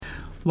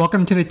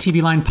Welcome to the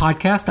TVLine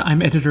podcast.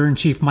 I'm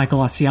editor-in-chief Michael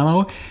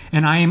Ausiello,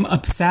 and I am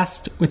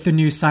obsessed with the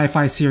new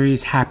sci-fi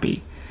series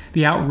Happy.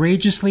 The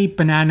outrageously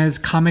bananas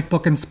comic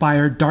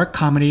book-inspired dark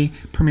comedy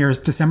premieres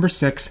December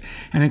 6th,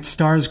 and it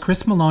stars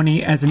Chris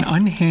Meloni as an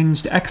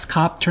unhinged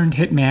ex-cop turned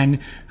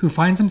hitman who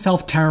finds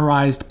himself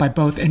terrorized by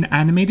both an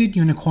animated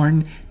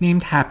unicorn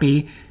named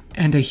Happy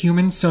and a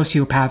human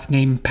sociopath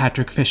named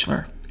Patrick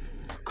Fischler.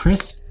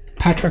 Chris,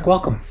 Patrick,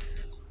 welcome.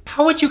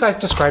 How would you guys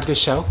describe this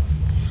show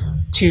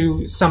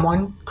to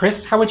someone?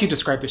 Chris, how would you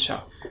describe this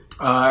show?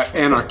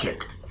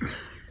 Anarchic.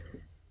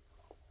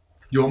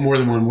 You want more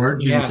than one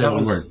word? You didn't say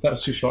one word. That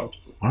was too short.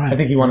 All right. I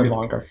think you wanted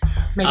longer.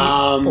 Maybe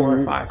 4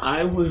 or 5.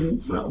 I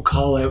would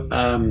call it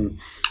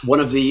one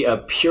of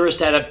the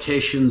purest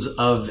adaptations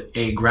of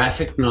a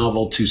graphic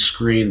novel to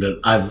screen that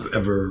I've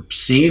ever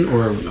seen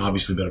or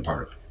obviously been a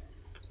part of.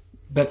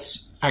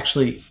 That's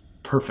actually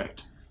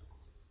perfect.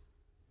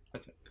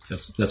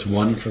 That's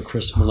one for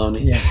Chris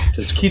Meloni. Yeah.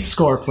 Just keep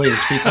score,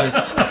 please,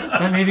 because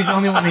that may be the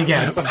only one he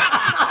gets.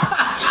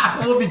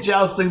 We'll be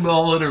jousting the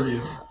whole interview.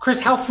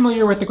 Chris, how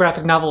familiar with the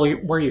graphic novel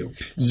were you?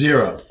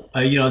 Zero.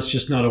 It's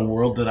just not a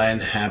world that I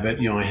inhabit.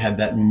 I had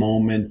that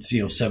moment,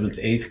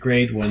 7th, 8th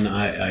grade when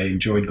I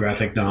enjoyed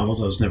graphic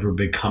novels. I was never a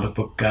big comic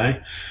book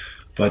guy.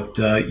 But,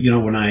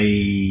 when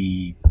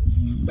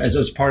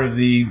as part of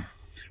the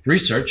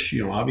research,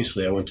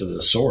 obviously I went to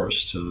the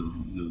source,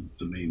 to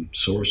the main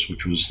source,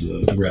 which was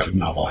the graphic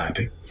novel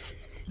Happy.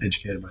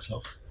 Educated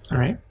myself. All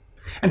right.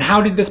 And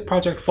how did this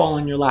project fall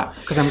in your lap?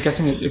 Because I'm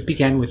guessing it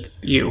began with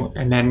you,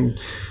 and then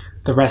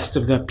the rest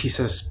of the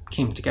pieces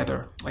came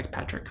together, like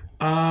Patrick.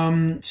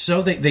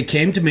 So they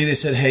came to me. They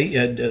said,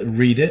 "Hey,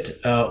 read it.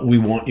 We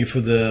want you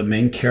for the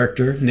main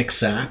character, Nick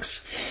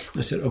Sachs."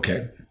 I said,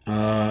 "Okay."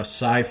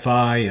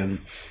 Sci-fi and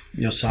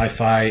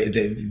sci-fi.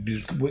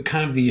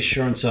 Kind of the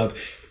assurance of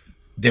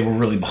they were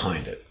really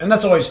behind it, and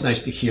that's always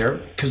nice to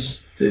hear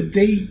because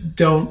they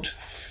don't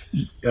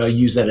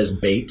use that as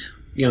bait.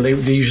 They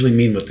usually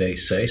mean what they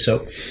say.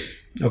 So,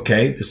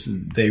 okay,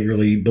 they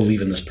really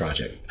believe in this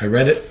project. I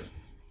read it.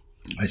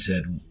 I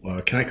said,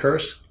 "Can I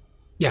curse?"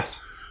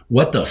 Yes.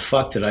 What the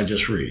fuck did I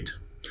just read?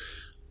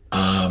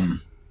 It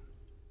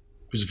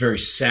was very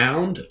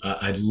sound.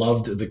 I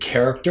loved the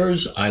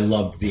characters. I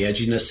loved the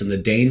edginess and the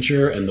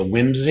danger and the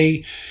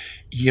whimsy.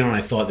 And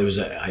I thought there was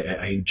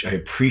I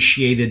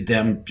appreciated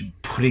them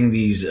putting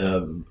these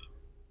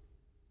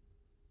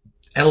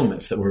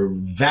elements that were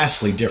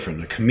vastly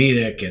different, the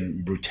comedic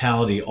and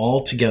brutality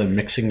all together,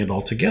 mixing it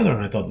all together.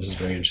 And I thought this is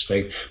very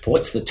interesting. But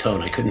what's the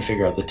tone? I couldn't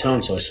figure out the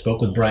tone. So I spoke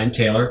with Brian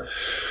Taylor,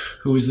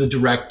 who is the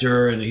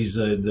director, and he's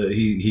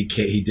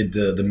he did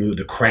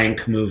the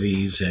Crank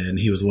movies, and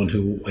he was the one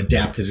who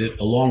adapted it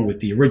along with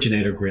the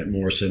originator Grant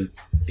Morrison.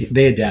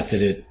 They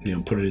adapted it,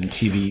 put it in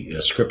TV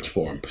script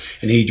form,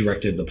 and he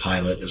directed the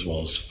pilot as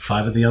well as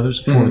 5 of the others,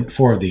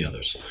 four of the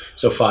others.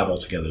 So 5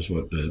 altogether is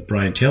what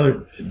Brian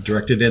Taylor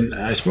directed. And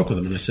I spoke with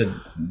him and I said,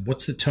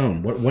 "What's the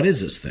tone? What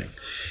is this thing?"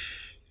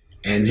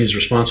 And his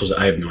response was,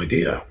 "I have no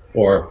idea,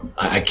 or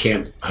I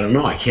don't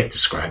know. I can't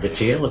describe it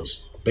to you.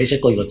 Let's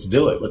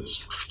do it. Let's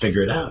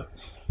figure it out."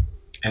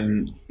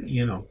 And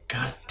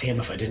God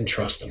damn if I didn't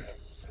trust him.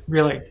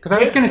 Really? Because I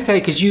was going to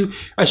say,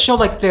 a show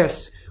like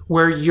this,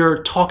 where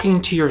you're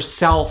talking to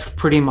yourself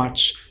pretty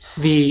much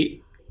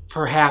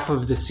for half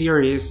of the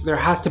series, there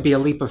has to be a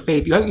leap of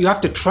faith. You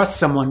have to trust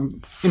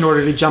someone in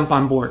order to jump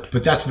on board.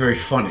 But that's very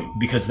funny,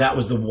 because that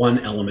was the one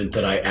element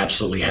that I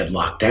absolutely had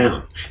locked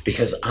down.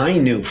 Because I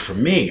knew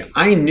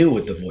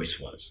what the voice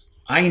was.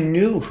 I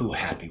knew who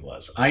Happy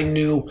was. I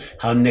knew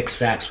how Nick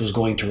Sachs was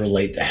going to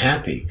relate to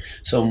Happy.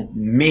 So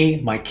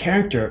my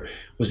character,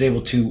 was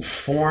able to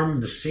form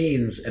the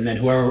scenes, and then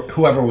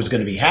whoever was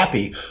going to be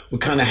Happy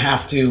would kind of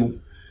have to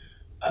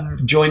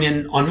join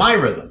in on my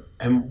rhythm.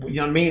 And you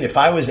know what I mean? If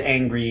I was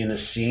angry in a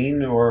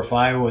scene, or if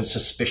I was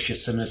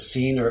suspicious in a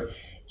scene, or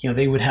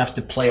they would have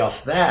to play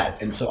off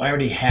that. And so I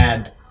already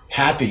had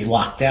Happy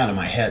locked down in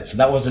my head. So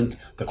that wasn't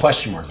the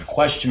question mark. The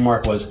question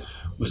mark was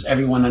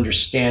everyone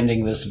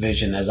understanding this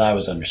vision as I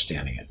was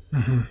understanding it?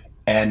 Mm-hmm.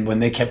 And when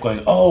they kept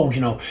going,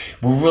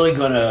 we're really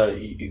going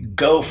to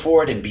go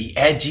for it and be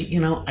edgy,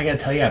 I got to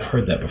tell you, I've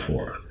heard that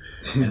before.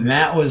 And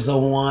that was the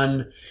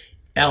one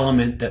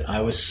element that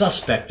I was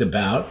suspect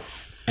about.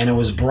 And it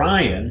was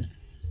Brian,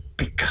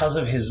 because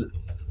of his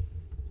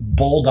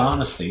bold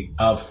honesty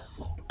of,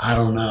 I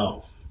don't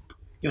know.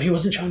 He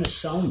wasn't trying to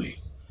sell me.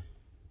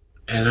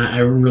 And I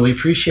really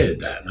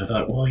appreciated that. And I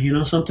thought,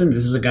 well, something?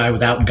 This is a guy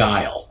without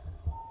guile.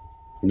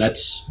 And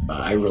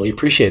I really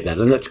appreciate that.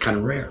 And that's kind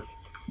of rare.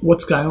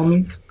 What's guile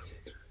mean?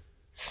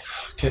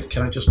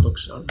 Can I just look?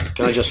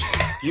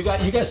 You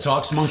guys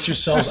talk amongst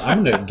yourselves.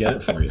 I'm going to get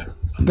it for you.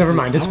 Never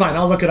mind. It's fine.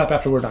 I'll look it up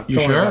after we're done. You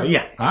sure?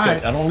 Yeah. All right.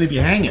 Good. I don't leave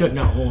you hanging. Good.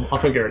 No, I'll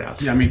figure it out.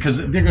 Yeah, because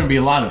there are going to be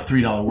a lot of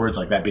 $3 words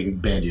like that being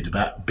bandied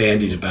about.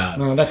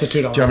 No, that's a $2. Do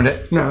you want me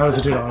to? No, that was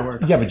a $2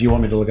 word. Yeah, but do you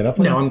want me to look it up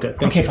for you? No, I'm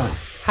good. Okay, fine.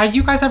 Have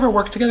you guys ever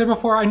worked together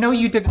before? I know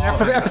you did an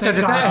episode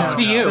of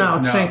SVU. No,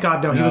 thank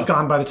God, no. He was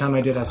gone by the time I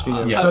did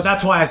SVU. Yes. So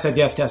that's why I said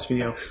yes to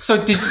SVU. So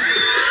did...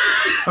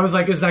 I was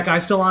like, is that guy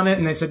still on it?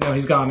 And they said, no,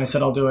 he's gone. I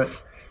said, I'll do it.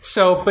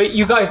 So, but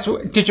you guys,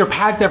 did your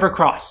paths ever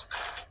cross?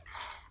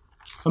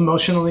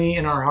 Emotionally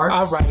in our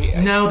hearts? Right.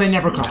 No, they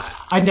never crossed.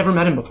 I'd never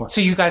met him before.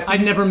 So you guys...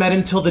 I'd never met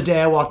him till the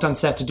day I walked on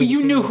set to do But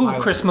you knew who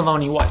Chris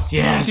Meloni was.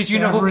 Yes. Did you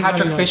know who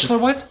Patrick Fischler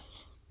was?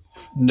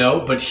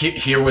 No, but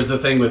here was the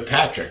thing with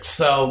Patrick.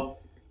 So,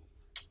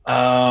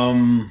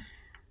 wait,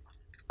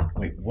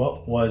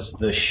 what was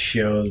the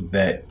show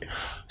that...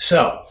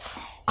 So,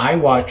 I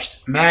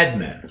watched Mad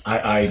Men.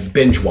 I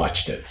binge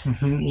watched it.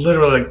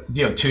 Literally,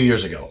 2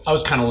 years ago. I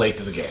was kind of late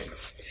to the game.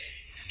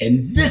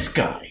 And this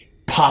guy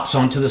pops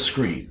onto the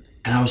screen.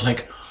 And I was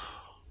like,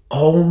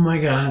 oh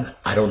my God,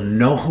 I don't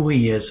know who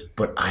he is,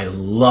 but I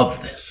love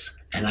this.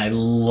 And I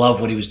love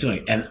what he was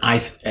doing. And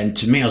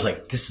to me, I was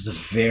like, this is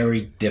a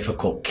very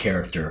difficult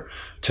character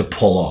to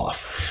pull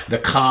off. The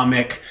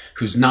comic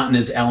who's not in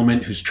his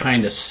element, who's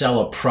trying to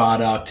sell a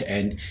product,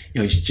 and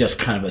he's just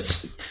kind of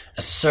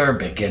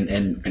acerbic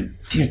and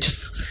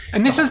just.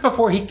 And this is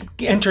before he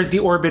entered the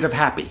orbit of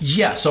Happy.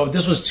 Yeah, so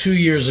this was 2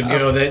 years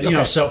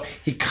ago so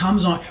he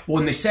comes on.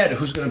 When they said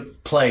who's going to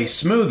play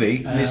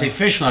Smoothie, and they say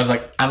Fischler, I was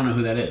like, I don't know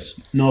who that is.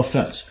 No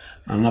offense.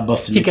 I'm not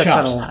busting your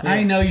chops.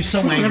 I know you're so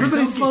angry.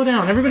 Everybody slow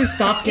down. Everybody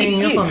stop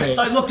ganging up on me.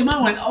 So I looked him up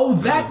and went, oh,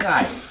 that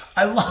guy.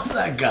 I love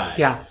that guy.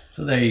 Yeah.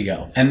 So there you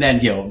go. And then,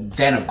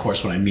 then of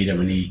course, when I meet him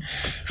and he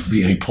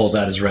pulls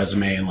out his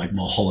resume and like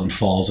Mulholland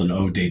Falls and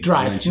Ode to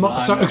Drive.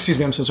 Excuse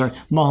me, I'm so sorry.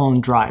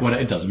 Mulholland Drive.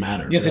 It doesn't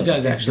matter. Yes, it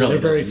does actually. Really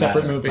They're very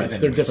separate matter, movies. Anyway,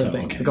 They're different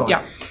things. Okay. Go on.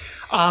 Yeah.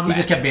 He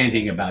just kept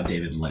bandying about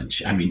David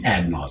Lynch. I mean,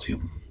 ad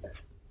nauseum.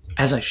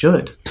 As I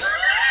should.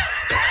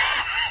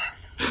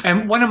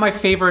 And one of my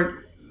favorite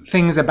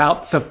things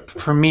about the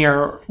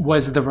premiere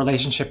was the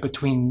relationship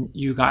between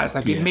you guys.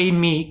 Like it made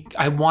me,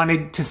 I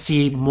wanted to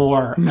see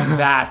more of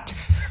that.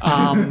 You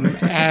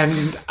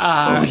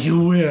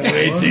will. I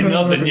ain't seen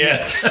nothing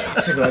yet.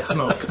 Cigarette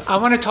smoke. I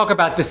want to talk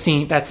about the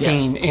scene,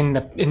 scene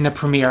in the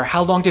premiere.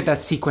 How long did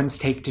that sequence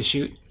take to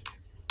shoot?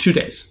 2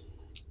 days.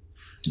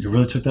 You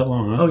really took that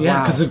long, huh? Oh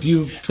yeah, because if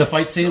you the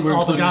fight scene, we're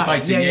including the fight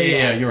scene.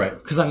 Yeah, you're right.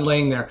 Because I'm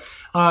laying there.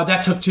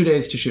 That took 2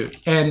 days to shoot,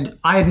 and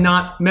I had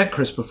not met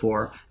Chris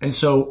before, and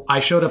so I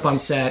showed up on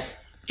set,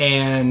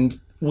 and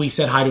we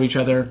said hi to each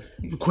other,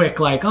 quick,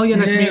 like, "Oh yeah,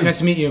 nice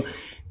to meet you,"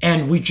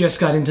 and we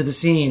just got into the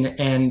scene,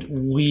 and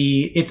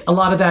it's a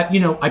lot of that.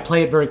 I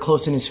play it very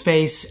close in his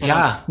face,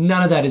 and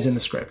none of that is in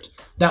the script.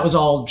 That was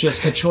all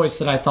just a choice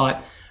that I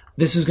thought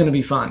this is going to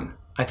be fun.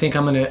 I think I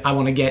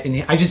want to get in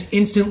here. I just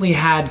instantly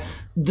had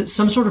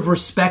some sort of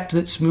respect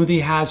that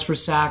Smoothie has for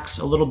Sax,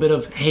 a little bit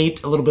of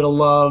hate, a little bit of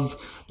love.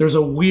 There's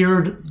a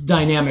weird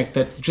dynamic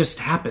that just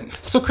happened.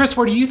 So, Chris,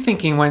 what are you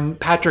thinking when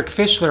Patrick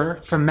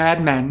Fischler from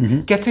Mad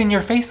Men gets in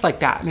your face like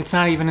that and it's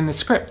not even in the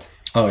script?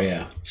 Oh,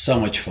 yeah. So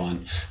much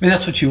fun. I mean,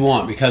 that's what you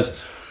want because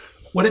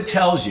what it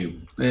tells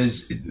you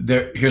is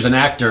here's an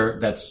actor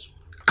that's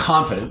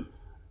confident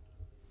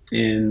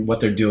in what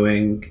they're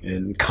doing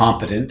and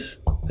competent,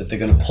 that they're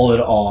going to pull it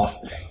off.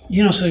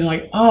 So you're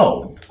like,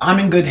 oh, I'm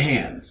in good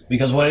hands.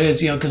 Because what it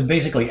is, because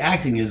basically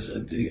acting is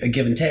a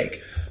give and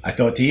take. I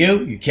throw it to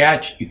you, you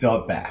catch, you throw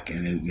it back.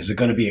 And is it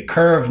going to be a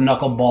curve,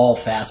 knuckleball,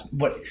 fast?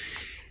 What?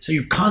 So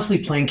you're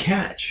constantly playing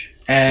catch.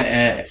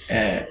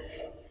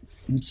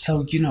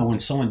 So, when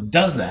someone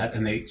does that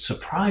and they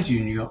surprise you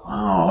and you go,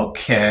 oh,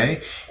 okay.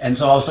 And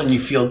so all of a sudden you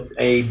feel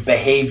a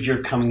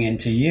behavior coming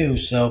into you.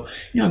 So,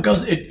 you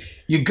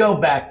go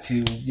back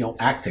to,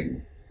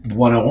 acting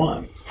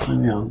 101,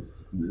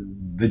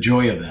 the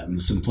joy of that and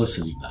the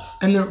simplicity of that.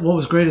 And what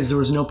was great is there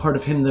was no part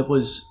of him that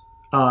was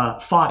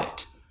fought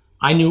it.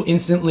 I knew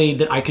instantly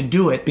that I could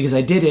do it because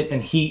I did it,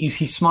 and he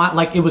smiled.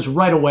 Like, it was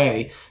right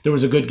away. There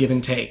was a good give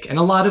and take. And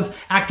a lot of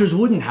actors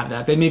wouldn't have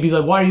that. They may be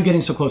like, why are you getting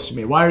so close to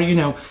me? Why are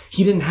you,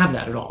 he didn't have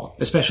that at all,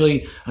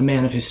 especially a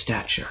man of his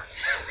stature.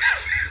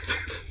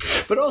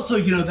 But also,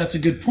 that's a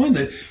good point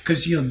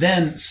because,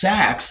 then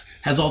Sax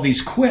has all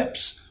these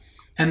quips.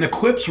 And the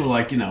quips were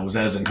like, was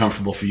that as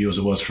uncomfortable for you as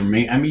it was for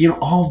me? I mean,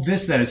 all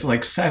this, that it's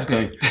like Sax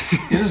going,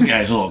 this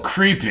guy's a little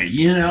creepy,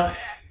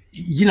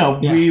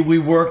 we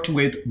worked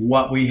with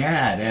what we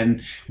had,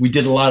 and we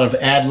did a lot of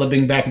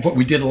ad-libbing back and forth.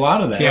 We did a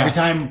lot of that. Yeah.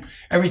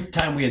 Every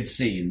time we had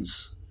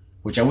scenes,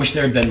 which I wish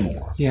there had been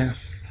more. Yeah.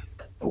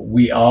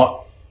 We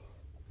all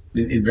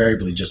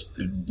invariably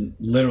just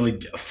literally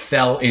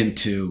fell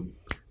into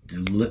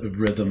the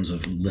rhythms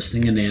of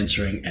listening and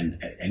answering, and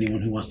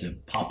anyone who wants to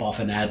pop off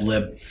an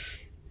ad-lib,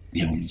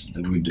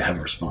 we'd have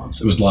a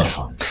response. It was a lot of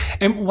fun.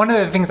 And one of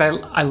the things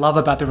I love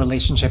about the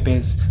relationship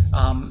is,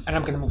 and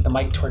I'm going to move the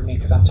mic toward me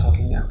because I'm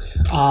talking now,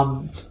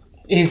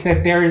 is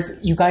that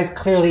you guys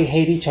clearly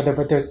hate each other,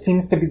 but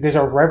there's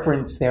a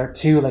reverence there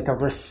too, like a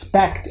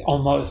respect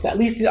almost. At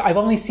least I've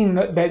only seen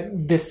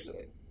this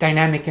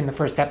dynamic in the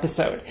first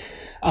episode.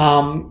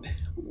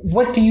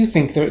 What do you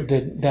think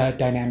the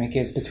dynamic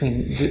is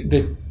between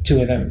the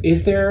two of them?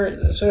 Is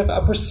there sort of a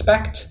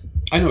respect?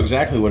 I know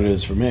exactly what it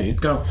is for me.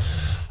 Go.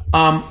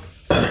 I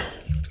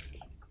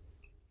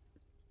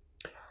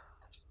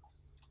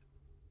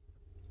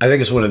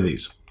think it's one of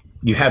these.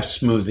 You have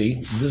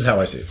Smoothie. This is how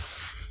I see it.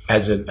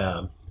 As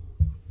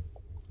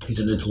he's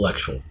an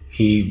intellectual.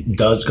 He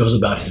goes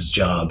about his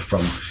job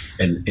from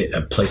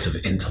a place of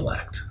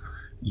intellect.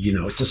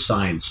 It's a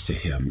science to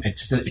him.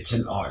 It's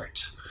an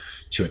art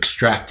to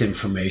extract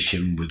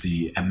information with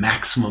a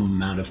maximum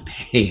amount of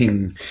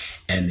pain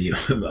and the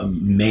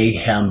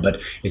mayhem, but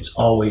it's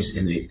always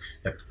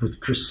with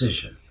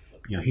precision.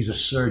 He's a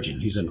surgeon.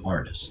 He's an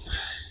artist.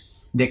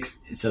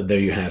 So there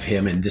you have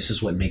him, and this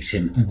is what makes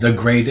him the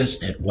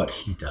greatest at what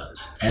he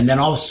does. And then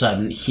all of a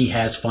sudden, he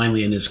has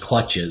finally in his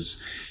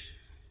clutches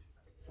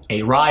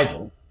a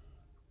rival,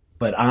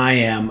 but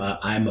I'm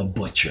a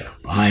butcher.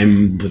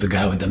 I'm with the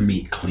guy with the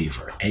meat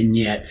cleaver, and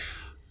yet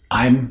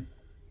I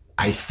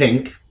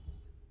think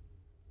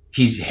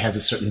he has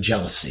a certain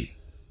jealousy,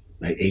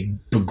 a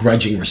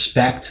begrudging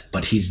respect,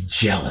 but he's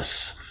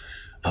jealous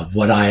of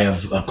what I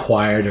have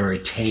acquired or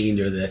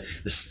attained or the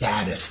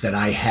status that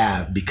I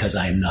have because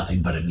I am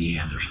nothing but a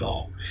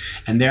Neanderthal.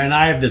 And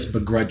I have this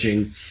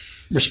begrudging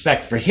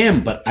respect for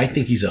him, but I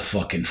think he's a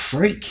fucking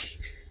freak.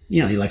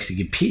 He likes to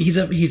get he's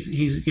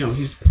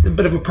a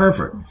bit of a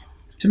pervert.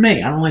 To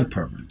me, I don't like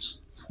perverts.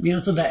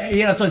 So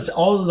it's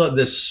all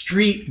the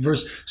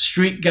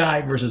street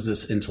guy versus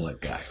this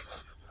intellect guy.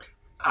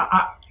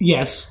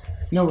 Yes.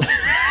 No,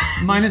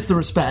 minus the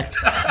respect.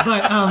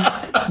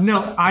 But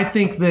no, I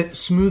think that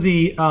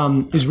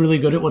Smoothie is really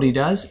good at what he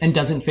does and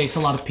doesn't face a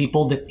lot of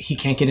people that he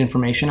can't get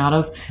information out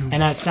of.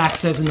 And as Sack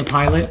says in the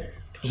pilot,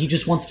 he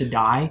just wants to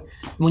die.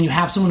 When you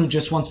have someone who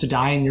just wants to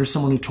die and you're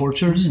someone who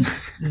tortures,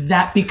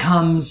 that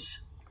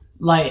becomes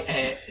like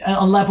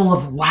a level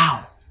of,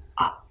 wow,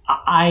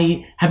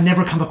 I have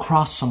never come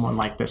across someone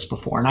like this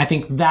before. And I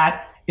think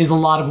that is a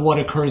lot of what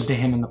occurs to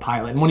him in the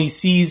pilot. And when he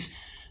sees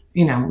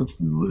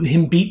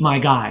him beat my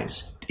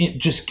guys,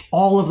 just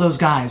all of those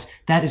guys,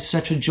 that is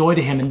such a joy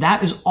to him. And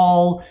that is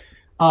all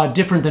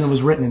different than it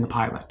was written in the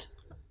pilot.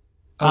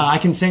 I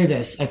can say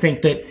this. I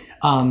think that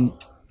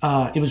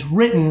it was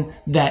written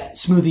that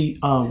Smoothie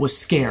was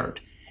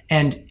scared.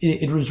 And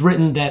it was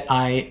written that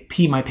I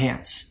pee my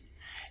pants.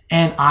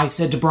 And I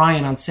said to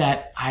Brian on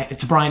set,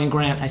 to Brian and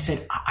Grant, I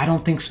said, I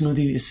don't think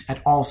Smoothie is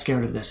at all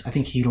scared of this. I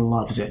think he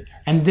loves it.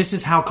 And this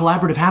is how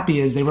collaborative Happy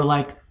is. They were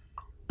like,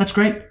 that's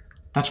great.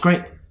 That's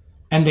great.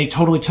 And they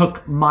totally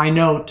took my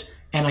note,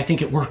 and I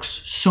think it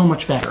works so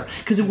much better.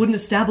 Because it wouldn't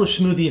establish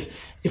Smoothie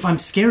if I'm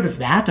scared of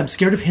that. I'm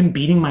scared of him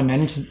beating my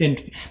men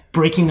and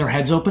breaking their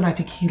heads open. I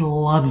think he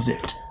loves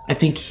it. I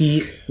think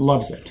he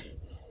loves it.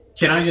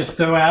 Can I just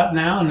throw out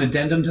now an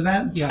addendum to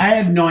that? Yeah. I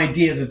had no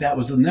idea that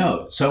was the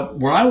note. So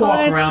when I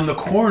walk around the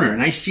corner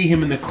and I see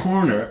him in the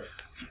corner,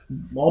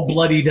 all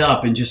bloodied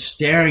up and just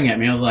staring at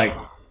me, I was like,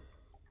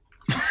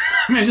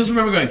 I just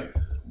remember going,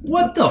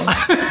 what the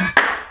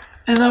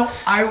And so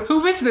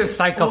who is this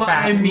psychopath?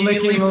 I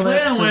immediately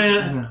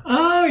went,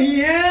 oh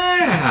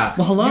yeah.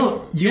 Well,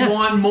 hello. You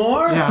want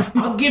more? Yeah.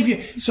 I'll give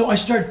you. So I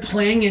started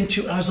playing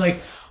into, I was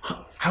like,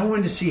 I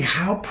wanted to see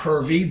how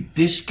pervy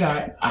this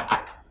guy,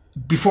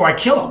 before I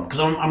kill him,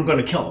 because I'm going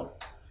to kill him.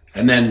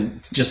 And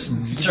then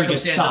just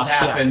circumstances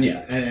happen,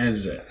 and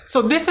that's it.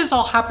 So this is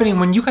all happening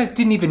when you guys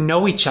didn't even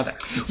know each other.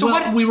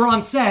 So we were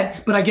on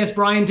set, but I guess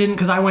Brian didn't,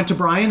 because I went to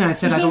Brian and I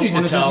said, I don't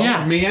want to tell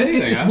me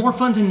anything. It's more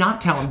fun to not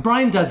tell him.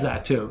 Brian does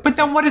that too. But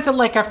then what is it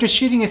like after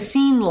shooting a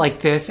scene like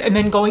this and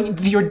then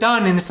you're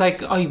done and it's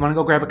like, oh, you want to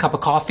go grab a cup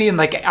of coffee and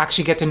like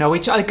actually get to know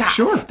each other? Like,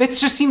 sure. That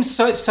just seems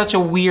such a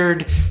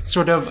weird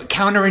sort of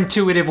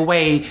counterintuitive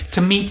way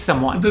to meet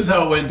someone. This is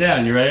how it went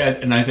down, you're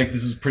right? And I think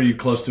this is pretty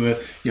close to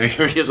it.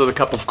 Here he is with a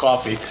cup of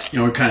coffee.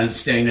 We're kind of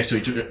standing next to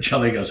each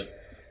other. He goes,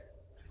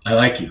 I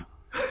like you.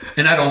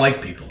 And I don't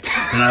like people.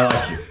 And I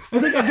like you. I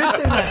think I did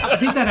say that. I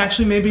think that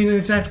actually may be an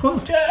exact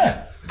quote.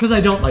 Yeah. Because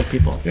I don't like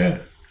people. Yeah.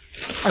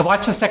 I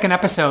watched the second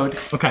episode.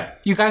 Okay.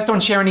 You guys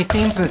don't share any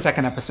scenes in the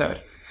second episode.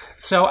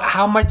 So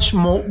how much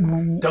more...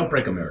 Don't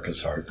break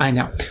America's heart. I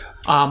know.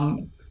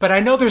 But I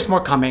know there's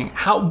more coming.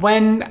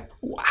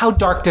 How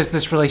dark does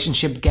this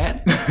relationship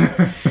get?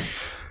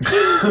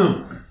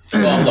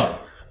 Well, look.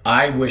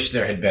 I wish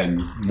there had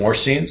been more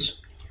scenes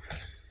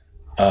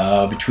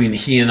between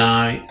he and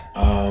I,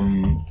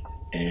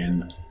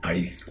 and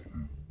I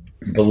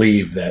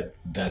believe that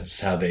that's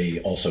how they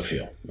also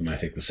feel. And I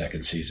think the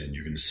second season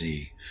you're going to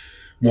see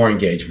more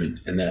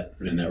engagement in that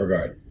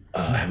regard.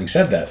 Having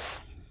said that,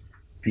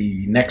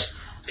 the next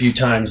few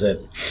times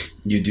that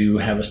you do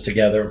have us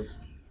together,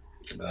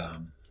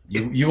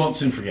 you won't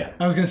soon forget.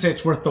 I was going to say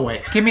it's worth the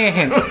wait. Give me a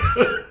hint.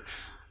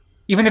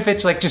 Even if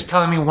it's like just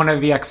telling me one of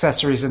the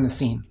accessories in the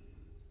scene.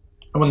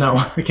 Well, no,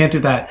 I can't do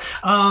that.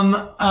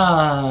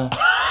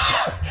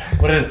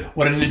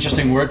 What an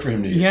interesting word for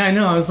him to use. Yeah, I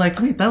know. I was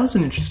like, wait, that was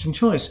an interesting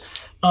choice.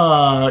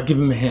 Give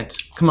him a hint.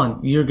 Come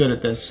on, you're good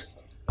at this.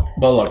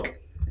 Well, look.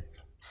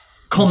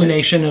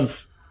 Culmination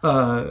of...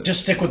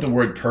 Just stick with the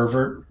word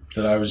pervert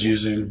that I was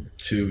using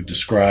to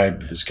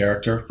describe his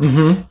character.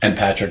 Mm-hmm. And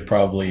Patrick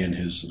probably in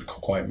his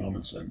quiet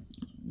moments. And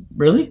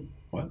Really?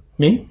 What?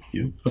 Me?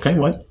 You. Okay,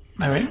 what?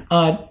 All right.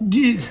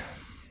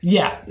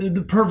 Yeah,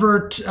 the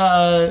pervert,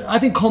 I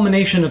think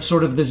culmination of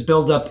sort of this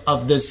buildup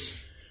of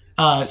this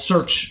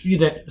search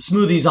that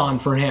Smoothie's on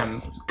for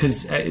him,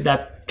 because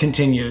that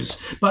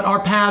continues. But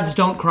our paths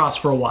don't cross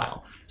for a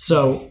while.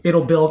 So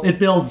it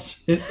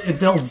builds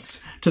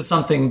to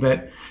something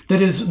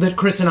that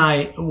Chris and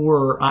I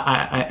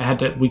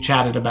we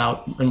chatted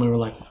about, and we were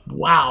like,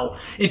 wow,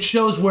 it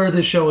shows where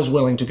this show is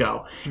willing to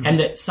go. Mm-hmm. And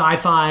that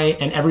Sci-Fi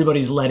and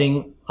everybody's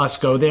letting us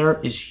go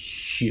there is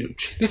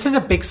huge. This is a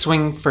big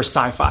swing for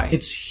Sci-Fi.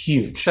 It's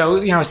huge.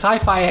 So,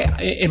 Sci-Fi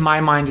in my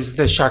mind is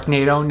the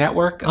Sharknado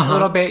network a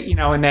little bit,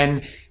 and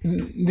then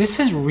this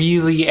is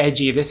really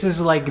edgy. This is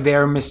like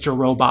their Mr.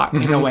 Robot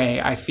in a way,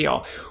 I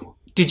feel.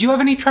 Did you have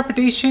any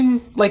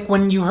trepidation, like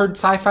when you heard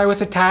Sci-Fi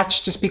was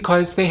attached, just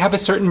because they have a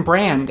certain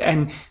brand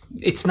and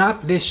it's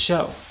not this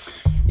show?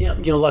 Yeah,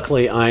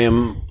 luckily I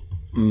am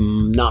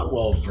not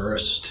well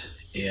versed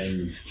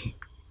in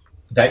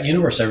that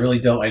universe. I really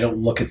don't. I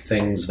don't look at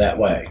things that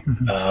way.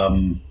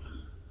 Mm-hmm.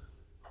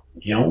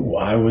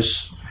 I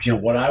was,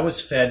 what I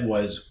was fed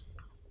was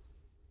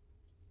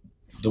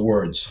the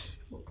words.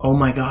 Oh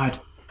my God!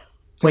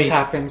 Wait, this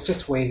happens.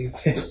 Just wave.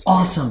 It's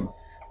awesome.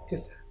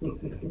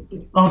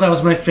 Oh, that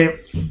was my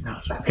favorite.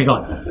 Okay, go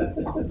on.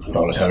 I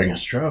thought I was having a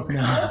stroke.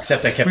 No.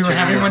 Except I kept we were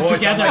having one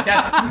together. Like,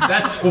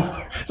 that's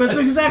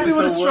exactly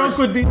what a stroke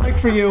would be like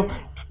for you.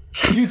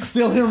 You'd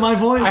still hear my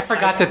voice. I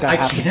forgot that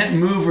happened. I can't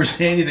move or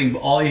say anything,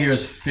 but all you hear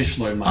is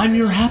Fischler in my I'm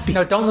your happy.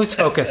 No, don't lose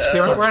focus.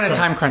 We're on a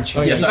time crunch.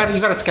 Oh, yeah,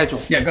 you got a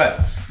schedule. Yeah, go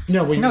ahead.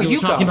 No, you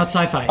were talking about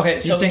Sci-Fi. Okay,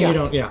 so you're saying you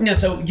don't. Yeah. Yeah.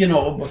 So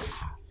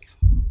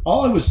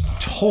all I was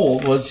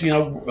told was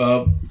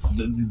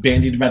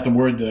bandied about the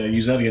word.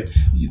 Use that again.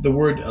 The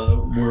word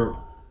we're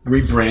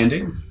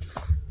rebranding,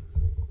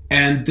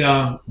 and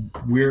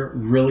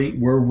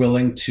we're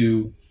willing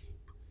to,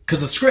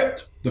 because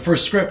the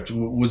first script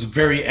was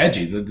very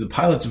edgy. The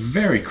pilot's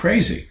very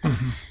crazy,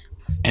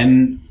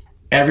 and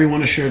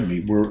everyone assured me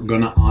we're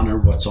going to honor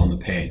what's on the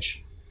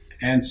page,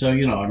 and so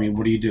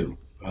what do you do?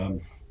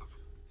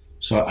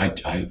 So I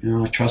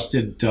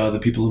trusted the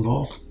people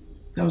involved.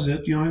 That was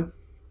it.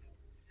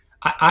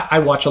 I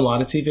watch a lot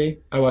of TV.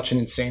 I watch an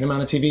insane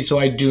amount of TV, so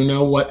I do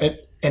know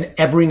and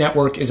every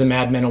network is a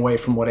Mad Men away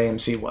from what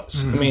AMC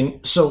was. Mm-hmm. I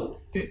mean,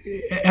 so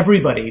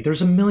everybody,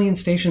 there's a million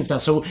stations now,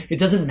 so it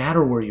doesn't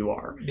matter where you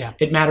are. Yeah.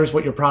 It matters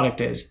what your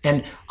product is.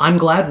 And I'm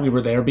glad we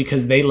were there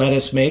because they let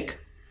us make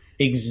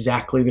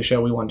exactly the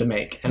show we wanted to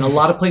make. And a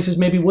lot of places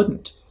maybe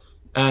wouldn't.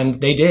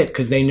 And they did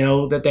because they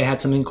know that they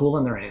had something cool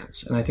in their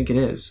hands. And I think it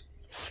is.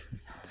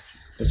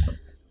 This one.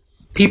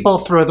 People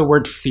throw the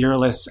word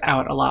fearless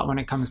out a lot when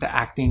it comes to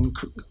acting.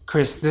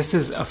 Chris,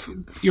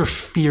 you're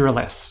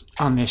fearless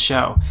on this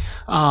show.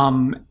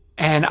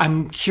 And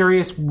I'm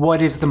curious,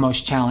 what is the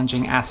most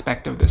challenging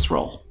aspect of this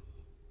role?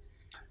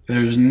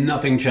 There's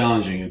nothing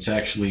challenging. It's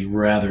actually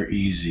rather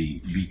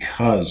easy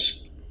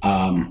because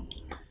the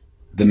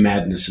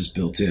madness is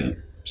built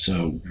in.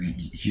 So,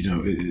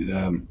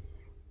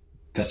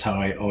 that's how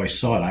I always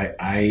saw it.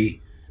 I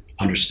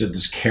understood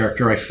this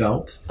character I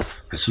felt.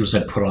 As soon as I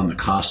put on the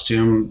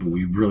costume,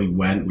 we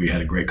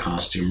had a great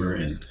costumer,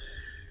 and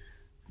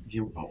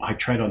I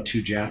tried on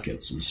 2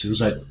 jackets. And as soon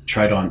as I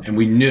tried on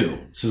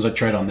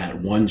that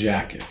one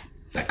jacket,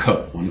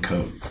 one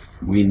coat,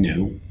 we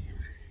knew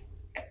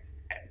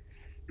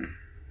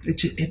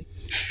it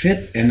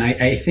fit. And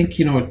I think,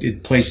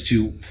 it plays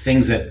to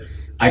things that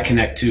I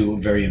connect to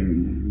with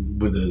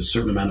a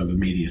certain amount of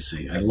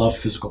immediacy. I love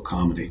physical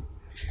comedy.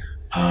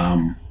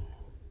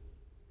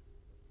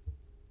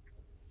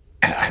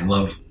 I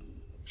love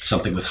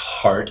something with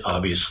heart,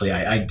 obviously.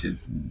 I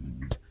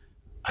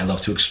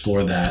love to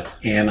explore that.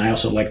 And I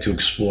also like to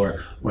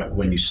explore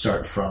when you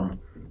start from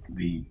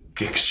the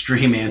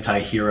extreme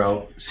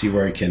anti-hero, see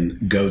where it can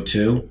go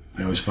to.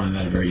 I always find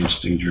that a very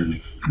interesting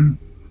journey.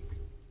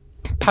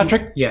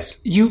 Patrick? Yes.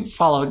 You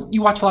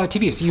watch a lot of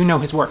TV, so you know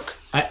his work.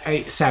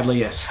 I sadly,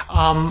 yes.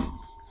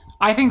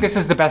 I think this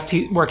is the best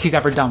work he's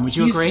ever done. Would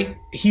you agree?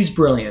 He's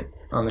brilliant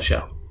on the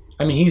show.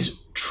 I mean,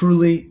 he's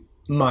truly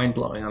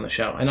mind-blowing on the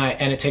show, and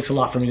it takes a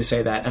lot for me to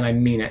say that, and I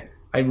mean it.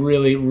 I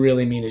really,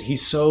 really mean it.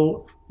 He's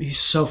so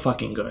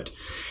fucking good,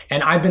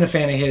 and I've been a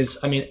fan of his.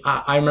 I mean,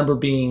 I remember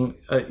being,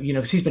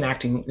 because he's been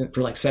acting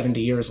for like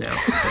 70 years now,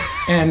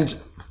 and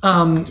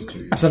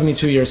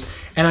 72 years,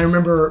 and I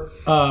remember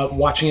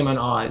watching him on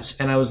Oz,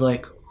 and I was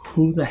like,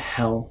 who the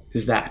hell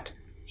is that?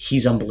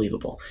 He's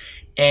unbelievable,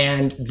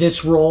 and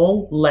this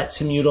role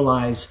lets him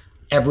utilize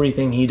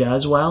everything he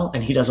does well,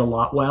 and he does a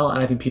lot well, and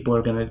I think people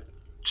are going to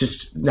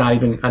just not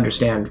even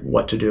understand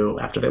what to do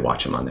after they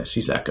watch him on this.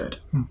 He's that good.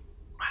 Wow.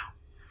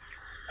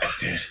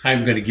 Dude,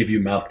 I'm going to give you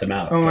mouth to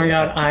mouth. Oh my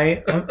God.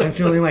 I'm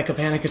feeling like a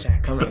panic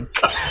attack coming.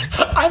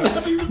 I'm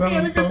having a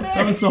panic attack.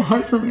 That was so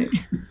hard for me.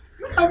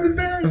 I'm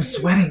embarrassed. I'm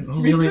sweating.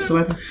 I'm really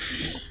sweating.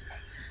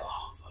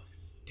 Oh, fuck.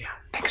 Yeah.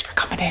 Thanks for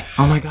coming in.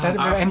 Oh my God.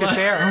 That ended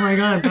there. Oh my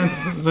God.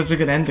 That's such a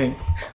good ending.